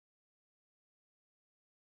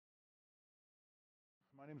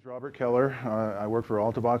My name is Robert Keller. I work for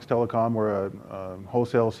Altavox Telecom. We're a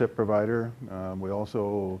wholesale SIP provider. We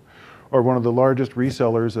also are one of the largest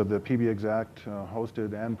resellers of the PBExact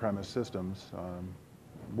hosted and premise systems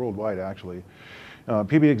worldwide, actually.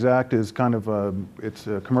 PBExact is kind of it's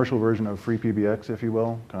a commercial version of free PBX, if you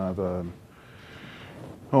will, kind of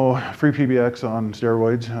free PBX on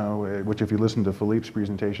steroids, which if you listened to Philippe's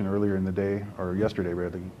presentation earlier in the day, or yesterday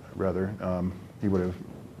rather, he would have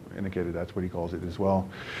indicated that's what he calls it as well.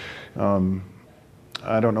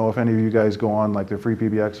 I don't know if any of you guys go on like the free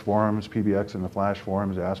PBX forums, PBX in the Flash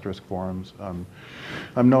forums, Asterisk forums.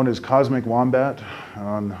 I'm known as Cosmic Wombat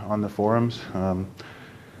on the forums.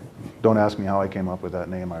 Don't ask me how I came up with that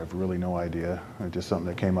name. I have really no idea. It's just something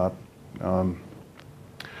that came up.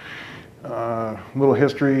 Little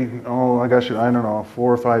history, I guess, I don't know,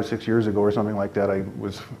 4 or 5, 6 years ago or something like that, I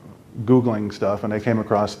was Googling stuff and I came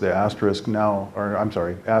across the Asterisk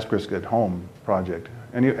Asterisk at Home project.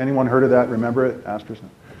 Anyone heard of that? Remember it? Asterisk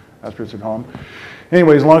at Home?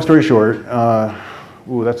 Anyways, long story short,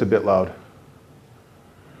 ooh, that's a bit loud.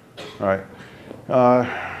 All right.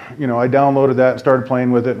 I downloaded that and started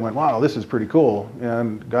playing with it and went, wow, this is pretty cool,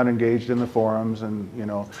 and got engaged in the forums, and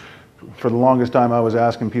for the longest time I was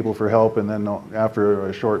asking people for help, and then after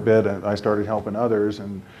a short bit I started helping others,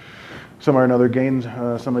 and somehow or another gained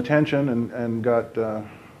some attention and got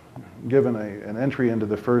given an entry into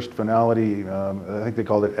the first finality, I think they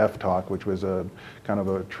called it F-Talk, which was a kind of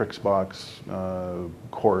a Trixbox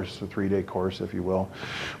course, a 3-day course, if you will.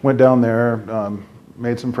 Went down there,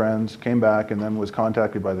 made some friends, came back, and then was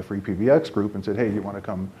contacted by the Free PBX group and said, hey, you want to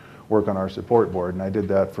come work on our support board? And I did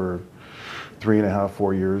that for 3.5,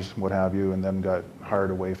 4 years, what have you, and then got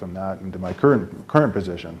hired away from that into my current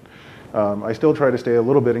position. I still try to stay a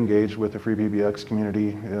little bit engaged with the Free PBX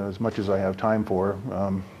community as much as I have time for.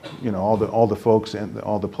 All the folks and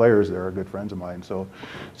all the players there are good friends of mine, so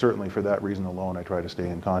certainly for that reason alone I try to stay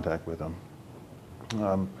in contact with them.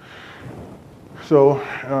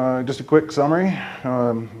 Just a quick summary.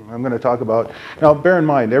 I'm going to talk about, now bear in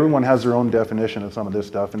mind everyone has their own definition of some of this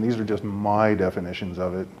stuff, and these are just my definitions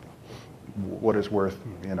of it. What it's worth,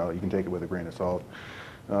 you can take it with a grain of salt.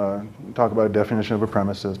 Talk about a definition of a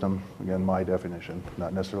premise system. Again, my definition,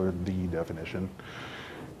 not necessarily the definition.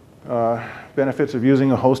 Benefits of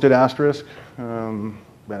using a hosted asterisk.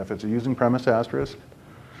 Benefits of using premise asterisk.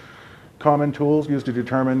 Common tools used to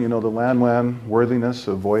determine, the LAN-WAN worthiness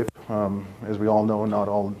of VoIP. As we all know, not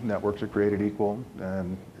all networks are created equal,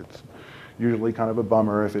 and it's usually kind of a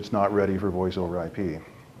bummer if it's not ready for voice over IP.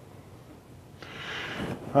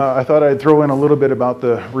 I thought I'd throw in a little bit about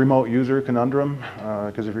the remote user conundrum,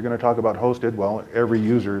 because if you're going to talk about hosted, well, every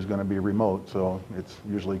user is going to be remote, so it's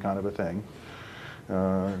usually kind of a thing.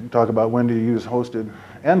 Talk about when to use hosted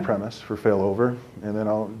and premise for failover, and then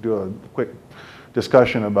I'll do a quick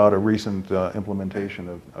discussion about a recent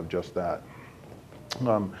implementation of just that.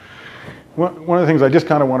 One of the things I just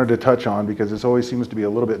kind of wanted to touch on, because this always seems to be a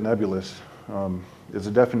little bit nebulous, is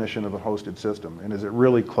the definition of a hosted system, and is it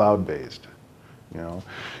really cloud-based?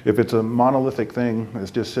 If it's a monolithic thing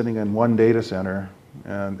that's just sitting in one data center,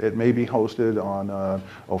 and it may be hosted on,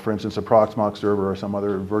 for instance, a Proxmox server or some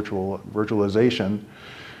other virtualization,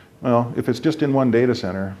 well, if it's just in one data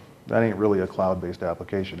center, that ain't really a cloud-based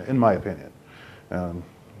application, in my opinion.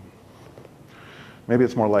 Maybe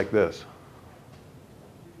it's more like this.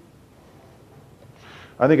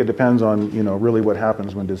 I think it depends on, really what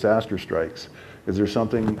happens when disaster strikes. Is there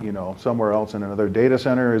something, somewhere else in another data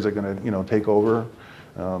center? Is it going to, take over?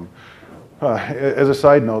 As a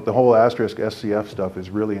side note, the whole Asterisk SCF stuff is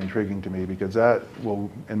really intriguing to me, because that will,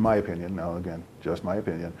 in my opinion, now again, just my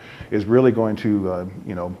opinion, is really going to,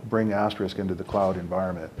 bring Asterisk into the cloud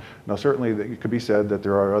environment. Now, certainly it could be said that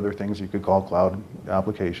there are other things you could call cloud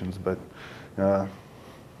applications, but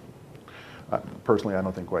personally, I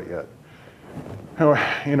don't think quite yet.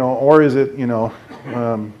 Or is it,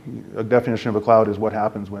 a definition of a cloud is what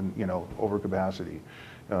happens when, overcapacity,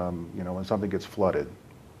 when something gets flooded.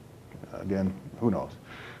 Again, who knows?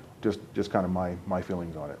 Just kind of my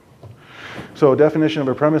feelings on it. So, definition of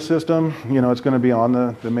a premise system, it's going to be on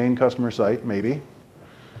the main customer site, maybe.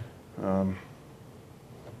 It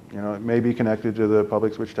may be connected to the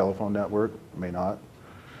public switch telephone network, may not.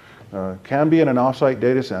 Can be in an offsite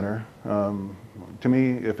data center. To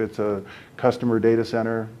me, if it's a customer data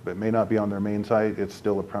center but may not be on their main site, it's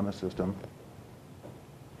still a premise system.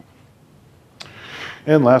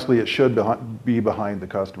 And lastly, it should be behind the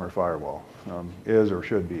customer firewall, is or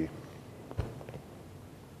should be.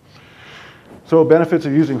 So benefits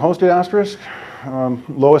of using hosted asterisk,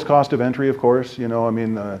 lowest cost of entry, of course.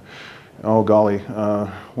 Oh golly,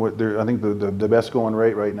 I think the best going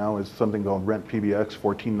rate right now is something called Rent PBX,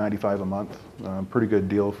 $14.95 a month. Pretty good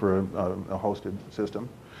deal for a hosted system.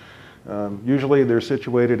 Usually they're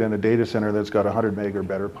situated in a data center that's got 100 meg or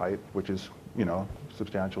better pipe, which is,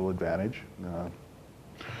 substantial advantage.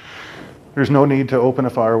 There's no need to open a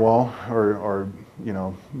firewall or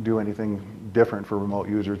do anything different for remote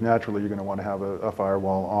users. Naturally, you're going to want to have a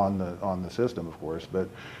firewall on the system, of course, but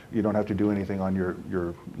you don't have to do anything on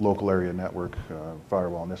your local area network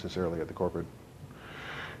firewall necessarily at the corporate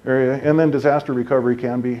area. And then disaster recovery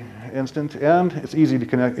can be instant, and it's easy to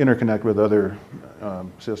interconnect with other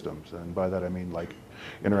systems. And by that I mean like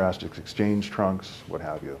inter-Asterisk exchange trunks, what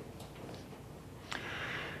have you.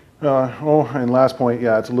 And last point,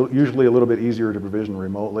 yeah, it's usually a little bit easier to provision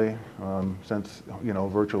remotely, since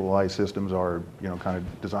virtualized systems are kind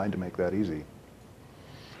of designed to make that easy.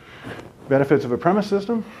 Benefits of a premise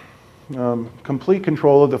system: complete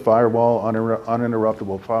control of the firewall,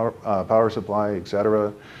 uninterruptible power supply,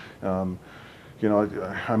 etc. I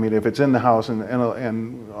mean, if it's in the house,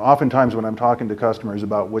 and oftentimes when I'm talking to customers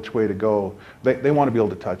about which way to go, they want to be able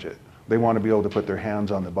to touch it. They want to be able to put their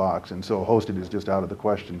hands on the box, and so hosted is just out of the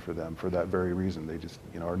question for them for that very reason. They just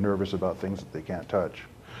are nervous about things that they can't touch.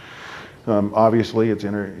 Obviously, it's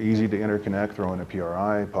easy to interconnect, throw in a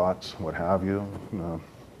PRI, POTS, what have you.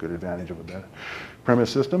 Good advantage of a premise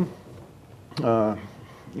system.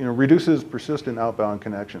 Reduces persistent outbound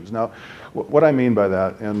connections. Now, what I mean by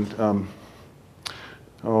that, and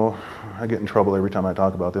I get in trouble every time I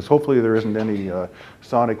talk about this. Hopefully there isn't any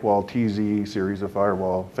SonicWall TZ series of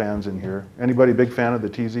firewall fans in here. Anybody big fan of the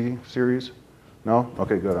TZ series? No?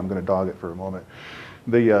 Okay, good. I'm going to dog it for a moment.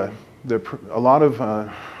 A lot of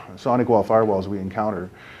SonicWall firewalls we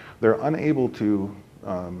encounter, they're unable to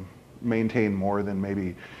maintain more than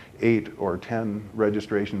maybe 8 or 10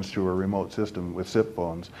 registrations to a remote system with SIP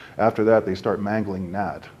phones. After that, they start mangling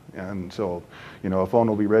NAT. And so, a phone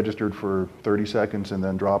will be registered for 30 seconds and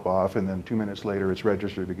then drop off, and then 2 minutes later it's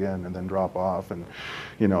registered again and then drop off. And,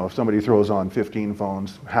 if somebody throws on 15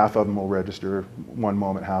 phones, half of them will register one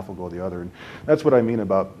moment, half will go the other. And that's what I mean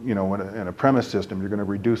about, in a premise system, you're going to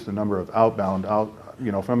reduce the number of outbound,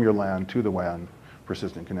 from your LAN to the WAN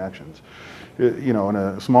persistent connections. In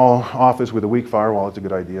a small office with a weak firewall, it's a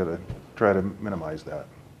good idea to try to minimize that.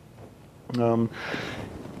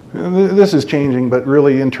 This is changing, but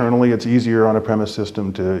really internally it's easier on a premise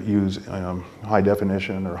system to use high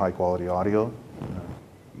definition or high quality audio.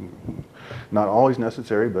 Not always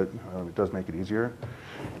necessary, but it does make it easier.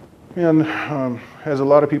 And as a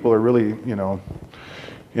lot of people are really,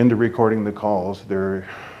 into recording the calls, there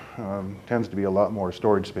tends to be a lot more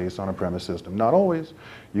storage space on a premise system. Not always.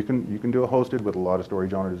 You can do a hosted with a lot of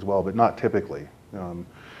storage on it as well, but not typically.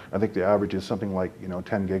 I think the average is something like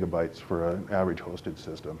 10 gigabytes for an average hosted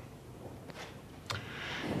system.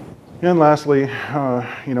 And lastly,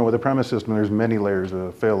 with a premise system, there's many layers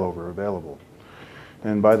of failover available.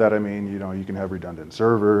 And by that I mean, you can have redundant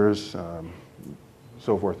servers,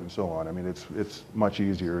 so forth and so on. I mean, it's much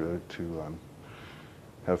easier to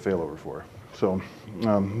have failover for. So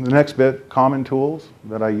the next bit, common tools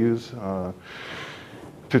that I use to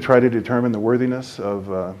try to determine the worthiness of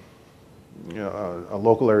a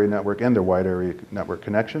local area network and their wide area network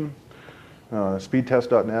connection.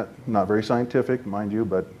 Speedtest.net, not very scientific, mind you,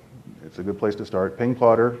 but it's a good place to start. Ping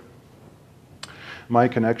plotter, my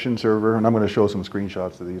connection server, and I'm going to show some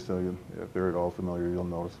screenshots of these, so if they're at all familiar, you'll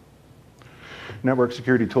notice. Network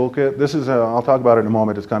security toolkit. This is, I'll talk about it in a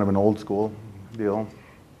moment, it's kind of an old school deal.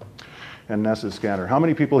 And Nessus scanner. How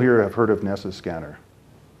many people here have heard of Nessus scanner?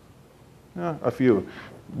 A few.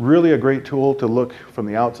 Really a great tool to look from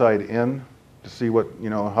the outside in to see what,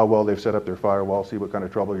 how well they've set up their firewall, see what kind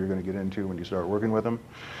of trouble you're going to get into when you start working with them.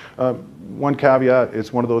 One caveat,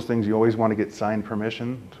 it's one of those things you always want to get signed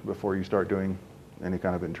permission before you start doing any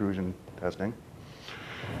kind of intrusion testing.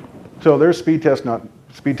 So there's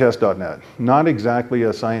speedtest.net. Not exactly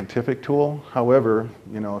a scientific tool. However,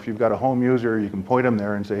 if you've got a home user, you can point them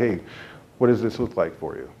there and say, hey, what does this look like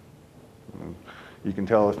for you? You can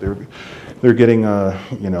tell if they're getting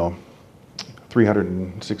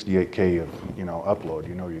 368K of upload.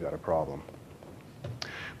 You got a problem.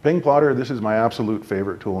 Ping plotter. This is my absolute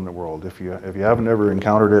favorite tool in the world. If you haven't ever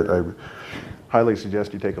encountered it, I highly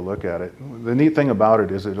suggest you take a look at it. The neat thing about it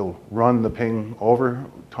is it'll run the ping over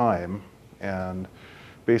time and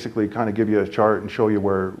basically kind of give you a chart and show you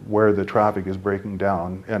where the traffic is breaking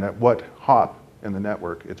down and at what hop in the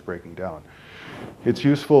network it's breaking down. It's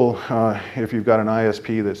useful if you've got an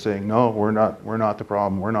ISP that's saying, no, we're not the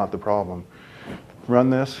problem, we're not the problem. Run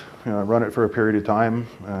this, run it for a period of time,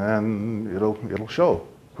 and it'll show.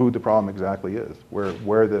 who the problem exactly is,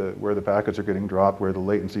 where the packets are getting dropped, where the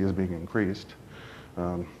latency is being increased,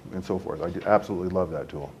 and so forth. I absolutely love that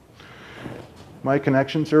tool. My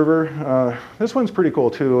connection server, this one's pretty cool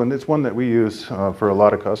too, and it's one that we use for a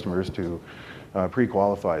lot of customers to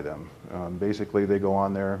pre-qualify them. Basically, they go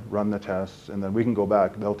on there, run the tests, and then we can go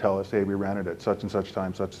back. They'll tell us, hey, we ran it at such and such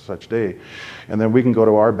time, such and such day, and then we can go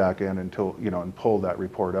to our back end and pull that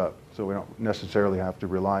report up. So we don't necessarily have to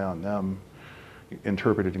rely on them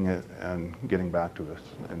interpreting it and getting back to us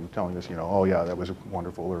and telling us, oh yeah, that was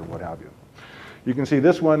wonderful or what have you. You can see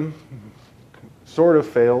this one sort of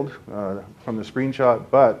failed from the screenshot,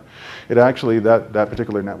 but it actually, that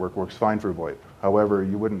particular network works fine for VoIP. However,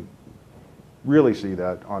 you wouldn't really see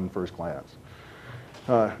that on first glance.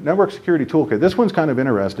 Network Security Toolkit. This one's kind of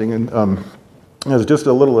interesting, and as just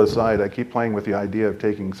a little aside, I keep playing with the idea of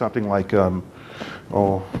taking something like, like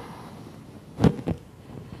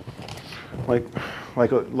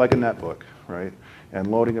a netbook, right? And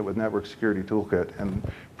loading it with Network Security Toolkit and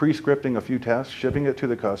pre-scripting a few tests, shipping it to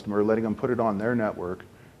the customer, letting them put it on their network,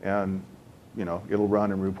 and it'll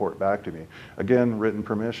run and report back to me. Again, written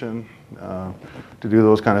permission to do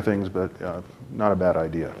those kind of things, but not a bad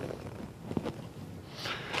idea.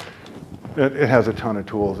 It has a ton of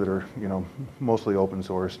tools that are, mostly open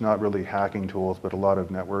source, not really hacking tools, but a lot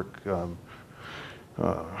of network,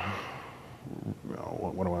 what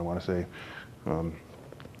do I want to say?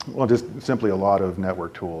 Well, just simply a lot of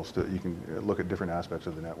network tools that you can look at different aspects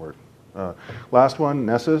of the network. Last one,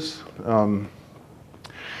 Nessus.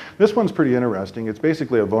 This one's pretty interesting. It's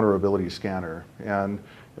basically a vulnerability scanner, and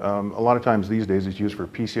a lot of times these days it's used for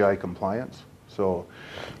PCI compliance. So,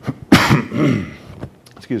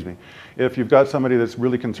 excuse me, if you've got somebody that's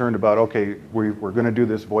really concerned about, okay, we're going to do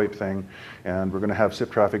this VoIP thing, and we're going to have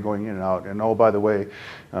SIP traffic going in and out, and oh, by the way,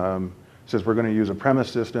 says we're going to use a premise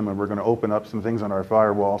system and we're going to open up some things on our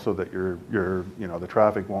firewall so that the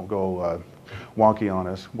traffic won't go wonky on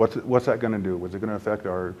us. What's that going to do? Is it going to affect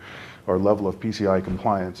our level of PCI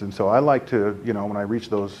compliance? And so I like to, when I reach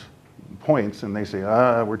those points and they say,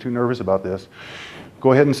 we're too nervous about this,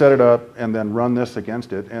 go ahead and set it up and then run this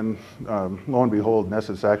against it. And lo and behold,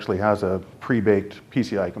 Nessus actually has a pre-baked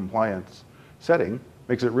PCI compliance setting.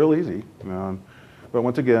 Makes it real easy. But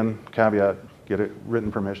once again, caveat, get it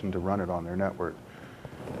written permission to run it on their network,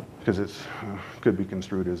 because it could be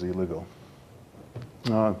construed as illegal.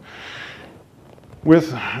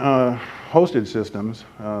 With hosted systems,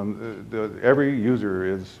 every user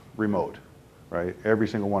is remote, right? Every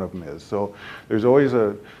single one of them is. So there's always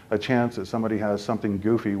a chance that somebody has something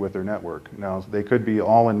goofy with their network. Now, they could be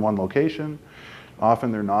all in one location.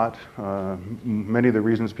 Often they're not. Many of the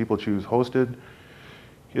reasons people choose hosted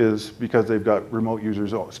is because they've got remote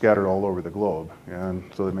users scattered all over the globe, and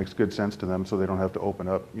so it makes good sense to them, so they don't have to open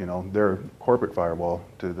up, their corporate firewall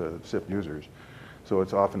to the SIP users. So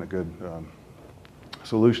it's often a good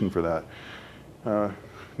solution for that.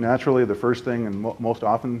 Naturally, the first thing and most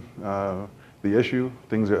often the issue,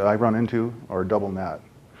 things that I run into, are double NAT.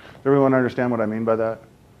 Does everyone understand what I mean by that?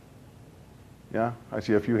 Yeah, I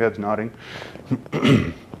see a few heads nodding.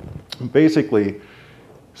 Basically,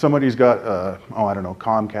 somebody's got, I don't know,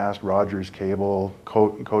 Comcast, Rogers Cable,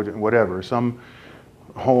 Cogent, whatever. Some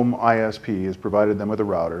home ISP has provided them with a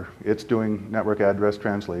router. It's doing network address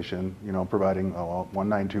translation, providing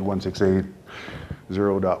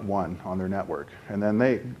 192.168.0.1 on their network. And then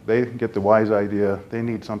they get the wise idea, they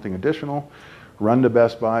need something additional, run to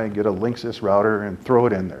Best Buy and get a Linksys router and throw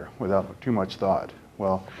it in there without too much thought.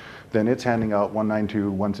 Well, then it's handing out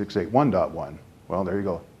 192.168.1.1. Well, there you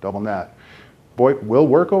go, double NAT. VoIP will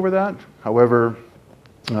work over that. However,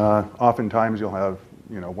 oftentimes you'll have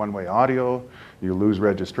one-way audio, you lose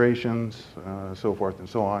registrations, so forth and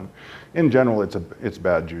so on. In general, it's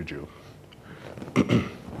bad juju. I'm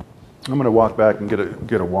going to walk back and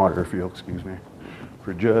get a water, if you'll excuse me,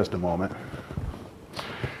 for just a moment.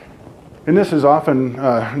 And this is often,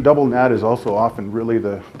 double NAT is also often really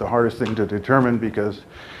the hardest thing to determine, because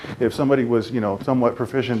if somebody was somewhat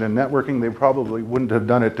proficient in networking, they probably wouldn't have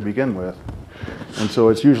done it to begin with. And so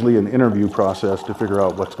it's usually an interview process to figure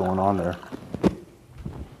out what's going on there.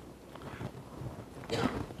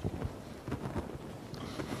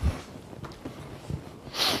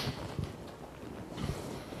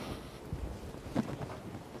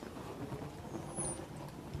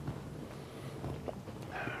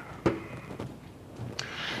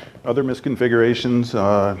 Other misconfigurations,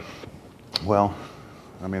 well,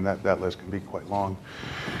 I mean, that list can be quite long.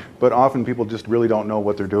 But often people just really don't know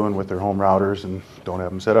what they're doing with their home routers and don't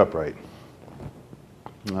have them set up right.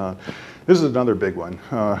 This is another big one.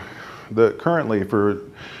 Currently for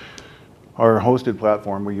Our hosted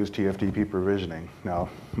platform, we use TFTP provisioning. Now,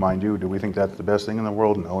 mind you, do we think that's the best thing in the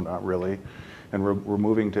world? No, not really. And we're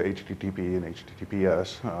moving to HTTP and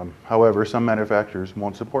HTTPS. However, some manufacturers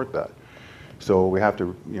won't support that. So we have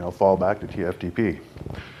to, fall back to TFTP.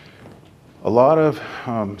 A lot of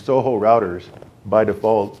SOHO routers, by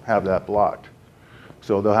default, have that blocked.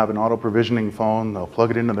 So they'll have an auto-provisioning phone, they'll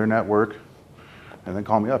plug it into their network, and then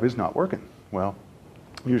call me up, it's not working. Well,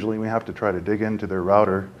 usually we have to try to dig into their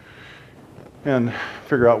router and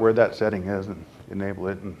figure out where that setting is and enable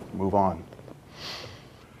it and move on.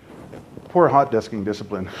 Poor hot desking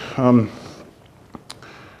discipline.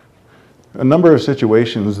 A number of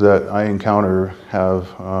situations that I encounter have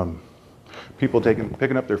people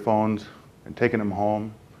picking up their phones and taking them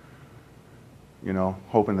home,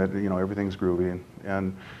 hoping that everything's groovy.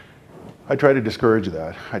 And I try to discourage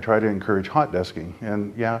that. I try to encourage hot desking.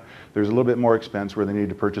 And yeah, there's a little bit more expense where they need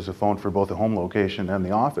to purchase a phone for both the home location and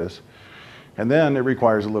the office. And then it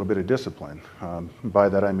requires a little bit of discipline. By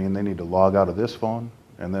that I mean they need to log out of this phone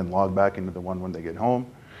and then log back into the one when they get home.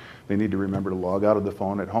 They need to remember to log out of the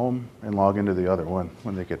phone at home and log into the other one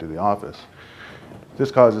when they get to the office.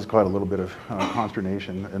 This causes quite a little bit of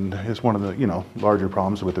consternation, and is one of the larger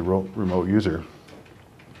problems with the remote user.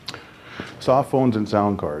 Soft phones and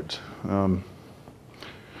sound cards. A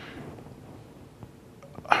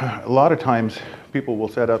lot of times people will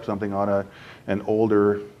set up something on an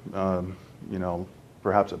older,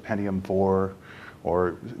 perhaps a Pentium 4,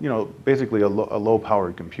 or basically a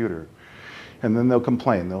low-powered computer. And then they'll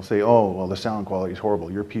complain. They'll say, oh, well, the sound quality is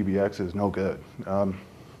horrible. Your PBX is no good.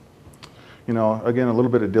 Again, a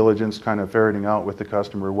little bit of diligence, kind of ferreting out with the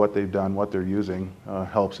customer what they've done, what they're using,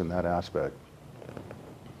 helps in that aspect.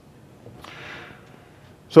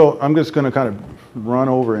 So I'm just going to kind of run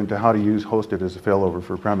over into how to use hosted as a failover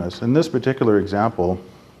for premise. In this particular example,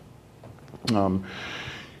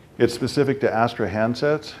 it's specific to Astra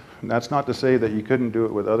handsets. And that's not to say that you couldn't do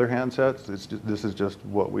it with other handsets. This is just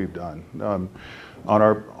what we've done. On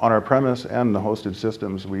our premise and the hosted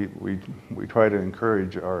systems, we try to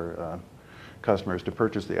encourage our customers to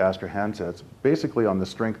purchase the Astra handsets, basically on the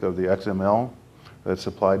strength of the XML that's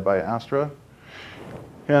supplied by Astra.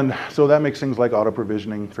 And so that makes things like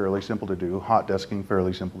auto-provisioning fairly simple to do, hot desking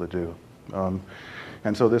fairly simple to do.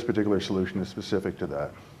 And so this particular solution is specific to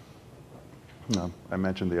that. I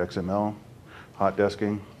mentioned the XML, hot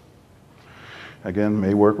desking. Again,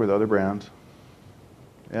 may work with other brands.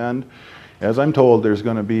 And as I'm told, there's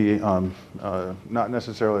going to be not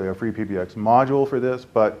necessarily a free PBX module for this,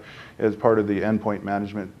 but as part of the endpoint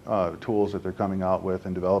management tools that they're coming out with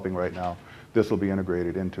and developing right now, this will be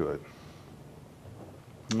integrated into it.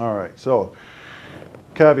 All right, so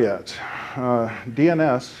caveats.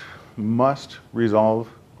 DNS must resolve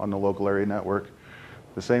on the local area network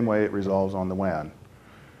the same way it resolves on the WAN.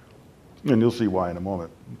 And you'll see why in a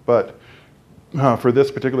moment. But for this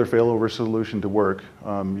particular failover solution to work,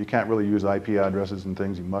 you can't really use IP addresses and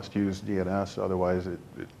things. You must use DNS, otherwise it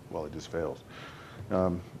just fails.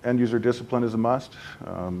 End user discipline is a must,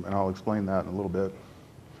 and I'll explain that in a little bit.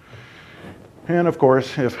 And of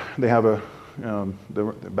course, if they have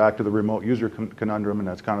back to the remote user conundrum, and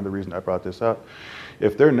that's kind of the reason I brought this up.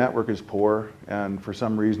 If their network is poor and for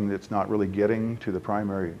some reason it's not really getting to the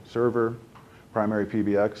primary server, primary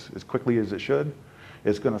PBX as quickly as it should,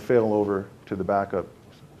 it's going to fail over to the backup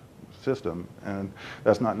system, and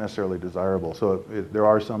that's not necessarily desirable. So there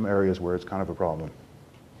are some areas where it's kind of a problem.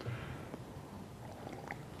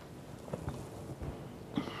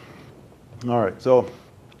 All right, so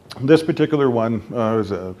this particular one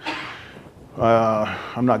is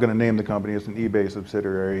I'm not going to name the company. It's an eBay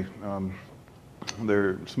subsidiary.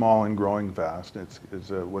 They're small and growing fast. It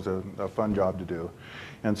was a fun job to do.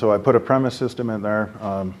 And so I put a premise system in there,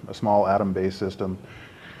 a small Atom-based system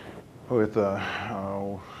with a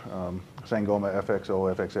Sangoma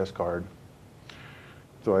FXO, FXS card.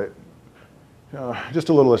 So just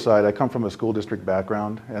a little aside, I come from a school district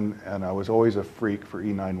background, and I was always a freak for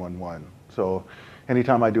E911. So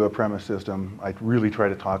anytime I do a premise system, I really try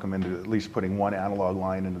to talk them into at least putting one analog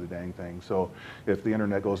line into the dang thing. So if the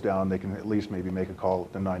internet goes down, they can at least maybe make a call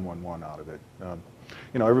to 911 out of it.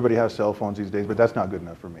 Everybody has cell phones these days, but that's not good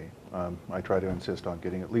enough for me. I try to insist on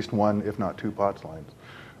getting at least one, if not two POTS lines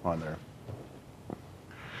on there.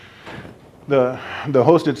 The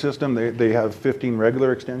hosted system, they have 15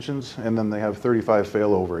 regular extensions, and then they have 35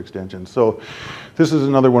 failover extensions. So this is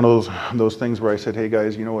another one of those things where I said, hey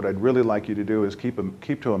guys, what I'd really like you to do is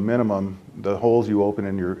keep to a minimum the holes you open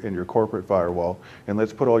in your corporate firewall, and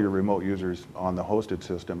let's put all your remote users on the hosted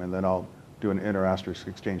system, and then I'll do an inter-asterisk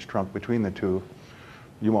exchange trunk between the two.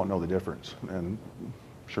 You won't know the difference, and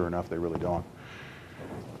sure enough, they really don't.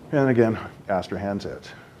 And again, Astra handsets.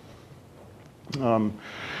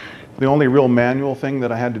 The only real manual thing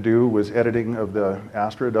that I had to do was editing of the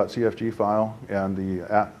astra.cfg file and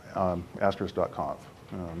the asterisk.conf.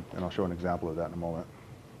 And I'll show an example of that in a moment.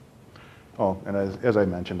 Oh, and as I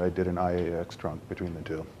mentioned, I did an IAX trunk between the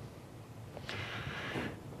two.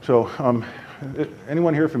 So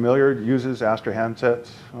anyone here familiar uses Astra handsets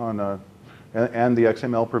on, and the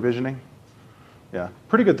XML provisioning? Yeah,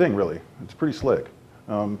 pretty good thing, really. It's pretty slick.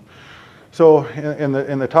 So in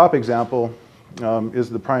the top example is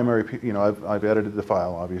the primary, I've edited the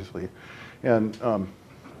file, obviously. And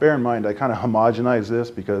bear in mind, I kind of homogenize this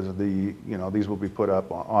because these will be put up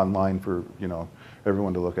online for,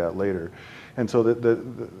 everyone to look at later. And so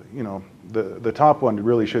the top one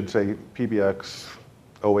really should say PBX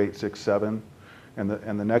 0867, and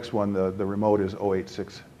the next one, the remote is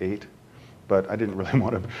 0868. But I didn't really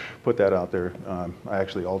want to put that out there. I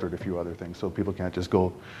actually altered a few other things so people can't just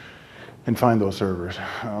go and find those servers.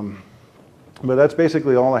 But that's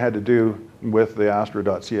basically all I had to do with the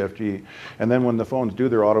astra.cfg. And then when the phones do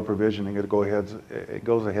their auto provisioning, it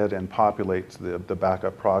goes ahead and populates the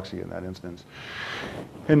backup proxy in that instance.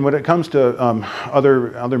 And when it comes to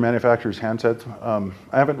other manufacturers' handsets,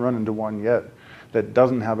 I haven't run into one yet that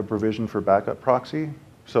doesn't have a provision for backup proxy.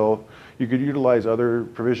 So you could utilize other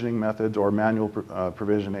provisioning methods or manual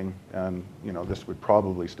provisioning, and this would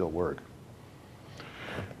probably still work.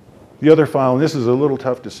 The other file, and this is a little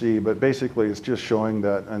tough to see, but basically it's just showing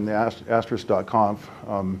that in the asterisk.conf,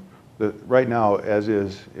 that right now, as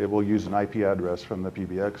is, it will use an IP address from the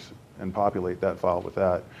PBX and populate that file with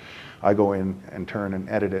that. I go in and turn and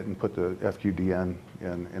edit it and put the FQDN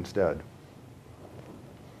in instead.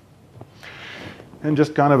 And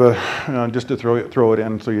just kind of just to throw it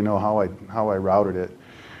in so you know how I routed it.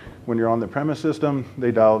 When you're on the premise system,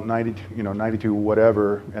 they dial 92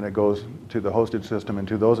 whatever, and it goes to the hosted system and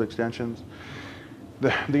to those extensions.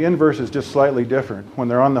 The inverse is just slightly different. When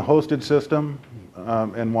they're on the hosted system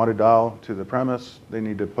and want to dial to the premise, they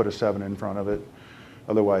need to put a 7 in front of it.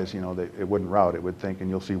 Otherwise, it wouldn't route. It would think, and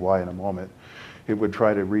you'll see why in a moment. It would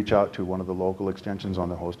try to reach out to one of the local extensions on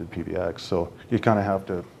the hosted PBX. So you kind of have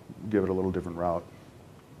to give it a little different route.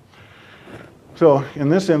 So in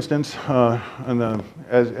this instance,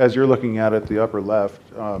 as you're looking at it, the upper left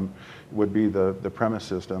would be the premise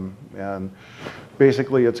system. And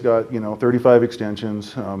basically it's got 35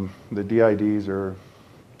 extensions. The DIDs are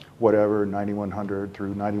whatever, 9100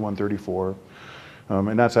 through 9134.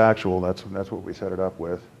 And that's actual, that's what we set it up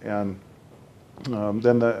with. And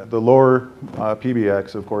then the lower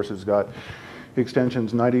PBX, of course, has got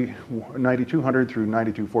extensions 9200 through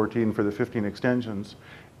 9214 for the 15 extensions.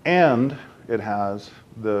 And it has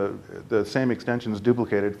the same extensions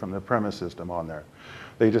duplicated from the premise system on there.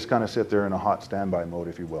 They just kind of sit there in a hot standby mode,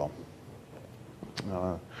 if you will.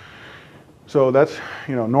 So that's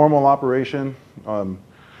normal operation. The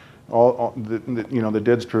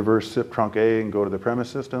DIDs traverse SIP trunk A and go to the premise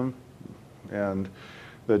system, and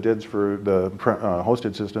the DIDs for the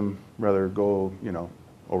hosted system rather go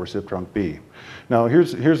over SIP trunk B. Now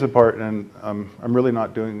here's the part, and I'm really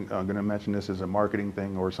not going to mention this as a marketing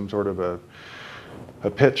thing or some sort of a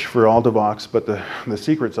pitch for Altavox, but the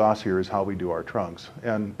secret sauce here is how we do our trunks.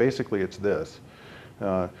 And basically it's this.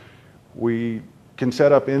 We can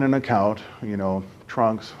set up in an account,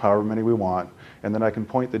 trunks, however many we want, and then I can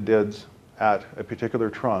point the DIDs at a particular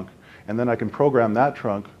trunk, and then I can program that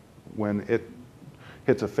trunk when it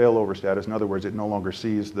hits a failover status. In other words, it no longer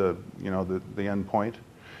sees the end point.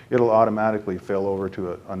 It'll automatically fail over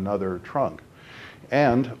to another trunk,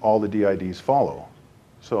 and all the DIDs follow.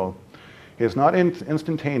 So it's not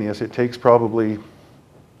instantaneous. It takes probably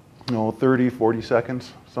 30, 40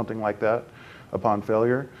 seconds, something like that, upon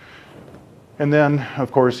failure. And then,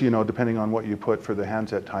 of course, depending on what you put for the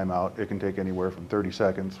handset timeout, it can take anywhere from 30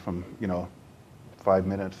 seconds from 5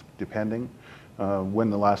 minutes, depending when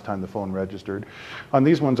the last time the phone registered. On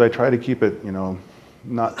these ones, I try to keep it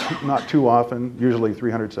not too often, usually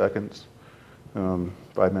 300 seconds,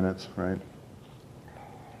 5 minutes, right?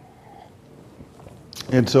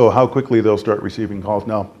 And so how quickly they'll start receiving calls.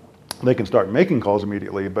 Now, they can start making calls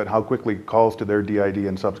immediately, but how quickly calls to their DID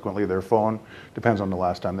and subsequently their phone depends on the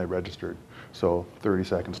last time they registered. So 30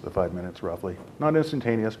 seconds to 5 minutes roughly. Not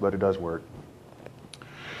instantaneous, but it does work.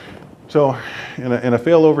 So in a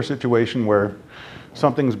failover situation where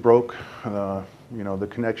something's broke, the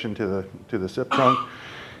connection to the SIP trunk,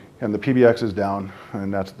 and the PBX is down,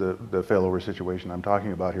 and that's the failover situation I'm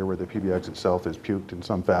talking about here, where the PBX itself is puked in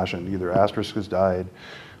some fashion. Either Asterisk has died,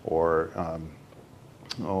 or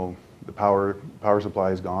the power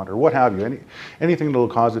supply is gone, or what have you. Anything that will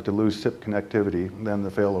cause it to lose SIP connectivity, then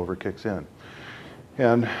the failover kicks in.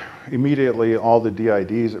 And immediately all the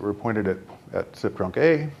DIDs that were pointed at SIP trunk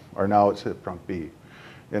A are now at SIP trunk B.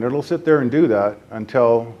 And it'll sit there and do that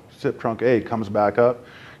until SIP trunk A comes back up.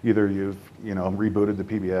 Either you've rebooted the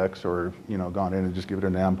PBX or gone in and just give it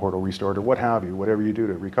an NAND portal restored or what have you, whatever you do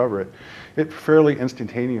to recover it. It fairly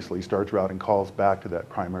instantaneously starts routing calls back to that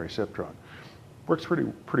primary SIP trunk. Works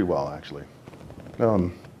pretty well actually.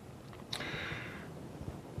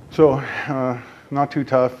 Not too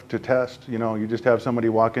tough to test. You just have somebody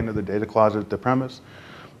walk into the data closet at the premise,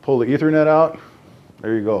 pull the Ethernet out.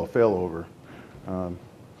 There you go, failover.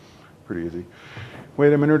 Pretty easy.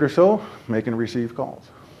 Wait a minute or so, make and receive calls.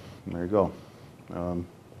 And there you go.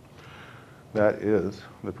 That is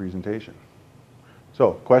the presentation.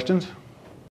 So, questions?